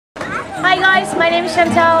Hi guys, my name is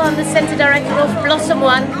Chantal. I'm the Center Director of Blossom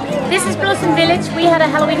One. This is Blossom Village. We had a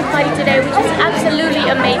Halloween party today, which was absolutely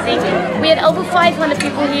amazing. We had over 500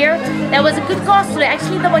 people here. There was a good cause today.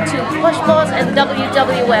 Actually, there were two, Posh Balls and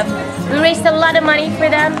WWF. We raised a lot of money for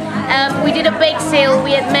them. We did a bake sale.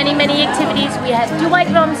 We had many activities. We had Dubai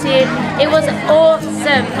drums here. It was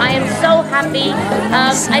awesome. I am so happy.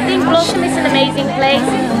 I think Blossom is an amazing place.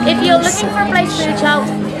 If you're looking for a place for your child,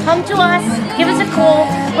 come to us, give us a call.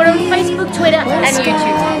 We're on Facebook, Twitter and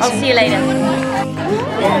YouTube. I'll see you later.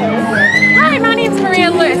 Hi, my name's Maria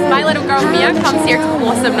Lewis. My little girl Mia comes here to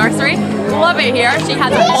Blossom Nursery. Love it here. She has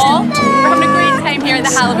a ball. We're having a great time here at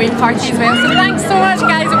the Halloween party as well. So thanks so much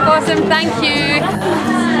guys at Blossom. Thank you.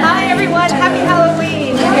 Hi everyone, happy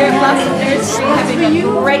Halloween. We're here at Blossom Nursery having a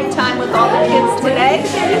great time with all the kids today.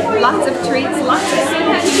 Lots of treats, lots of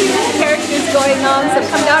characters going on. So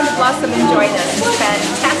come down to Blossom and join us. It's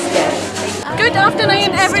fantastic. Good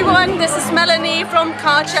afternoon everyone, this is Melanie from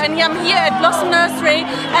Culture and I'm here at Blossom Nursery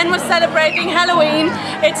and we're celebrating Halloween.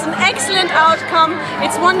 It's an excellent outcome,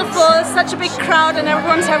 it's wonderful, such a big crowd and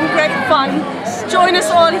everyone's having great fun. Join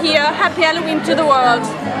us all here, happy Halloween to the world.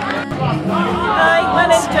 Hi, my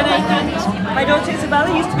name's Jenny. My daughter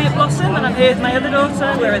Isabella used to be at Blossom and I'm here with my other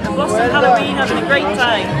daughter. We're at the Blossom Halloween having a great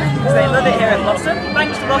time because they love it here at Blossom.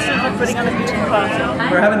 Thanks to Blossom for putting on a beautiful party.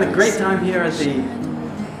 We're having a great time here at the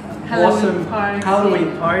Blossom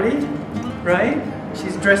Halloween party, right?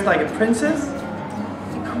 She's dressed like a princess.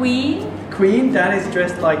 Queen. Daddy's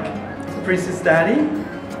dressed like Princess Daddy.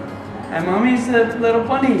 And Mommy's a little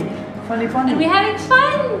bunny. Funny bunny. And we're having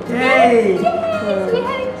fun! Yay! Yes, we're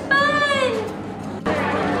having fun!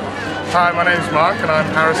 Hi, my name's Mark and I'm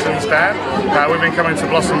Harrison's dad. We've been coming to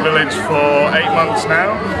Blossom Village for 8 months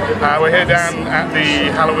now. We're here down at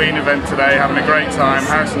the Halloween event today, having a great time.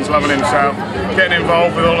 Harrison's loving himself, getting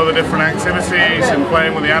involved with all of the different activities and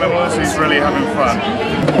playing with the animals. He's really having fun.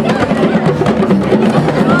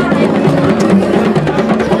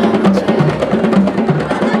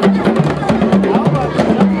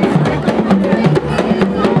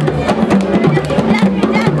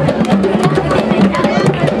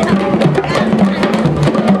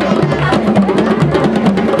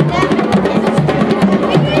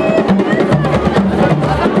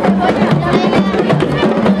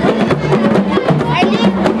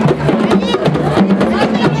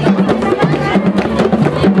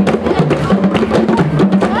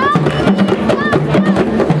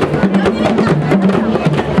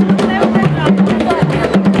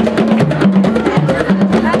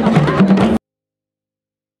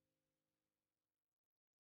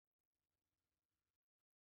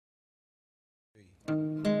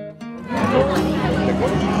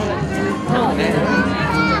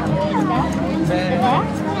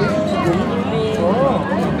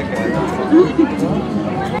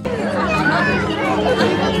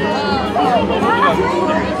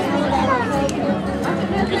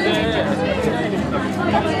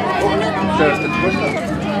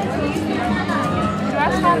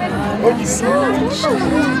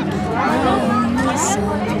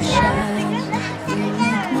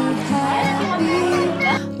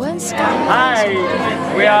 Hi,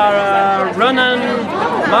 we are Ronan,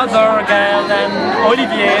 Mother, Gail and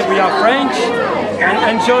Olivier. We are French and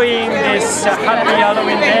enjoying this happy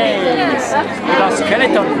Halloween day with our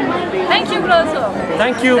skeleton. Thank you Blossom.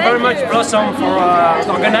 Thank you very much Blossom for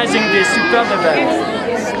organizing this superb event.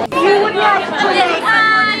 You would like to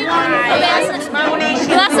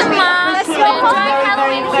Blossom Moms, we enjoy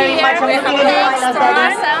Halloween here. Thanks to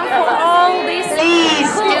Blossom for all this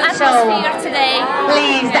cool atmosphere today.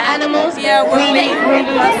 Please, the animals. Yeah, we've been with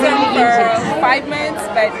Blossom for 5 months,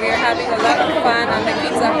 but we're having a lot of fun and the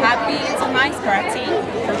kids are happy. It's a nice party.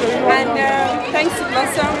 And thanks to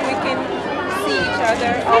Blossom, we can see each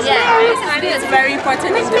other. And it's very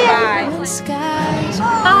important in Dubai.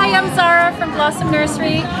 Hi, I'm Zara from Blossom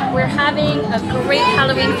Nursery. We're having a great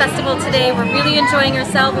Halloween festival today. We're really enjoying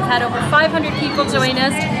ourselves. We've had over 500 people join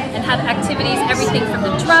us and had activities, everything from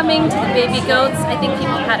the drumming to the baby goats. I think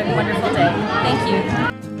people have had a wonderful day. Thank you.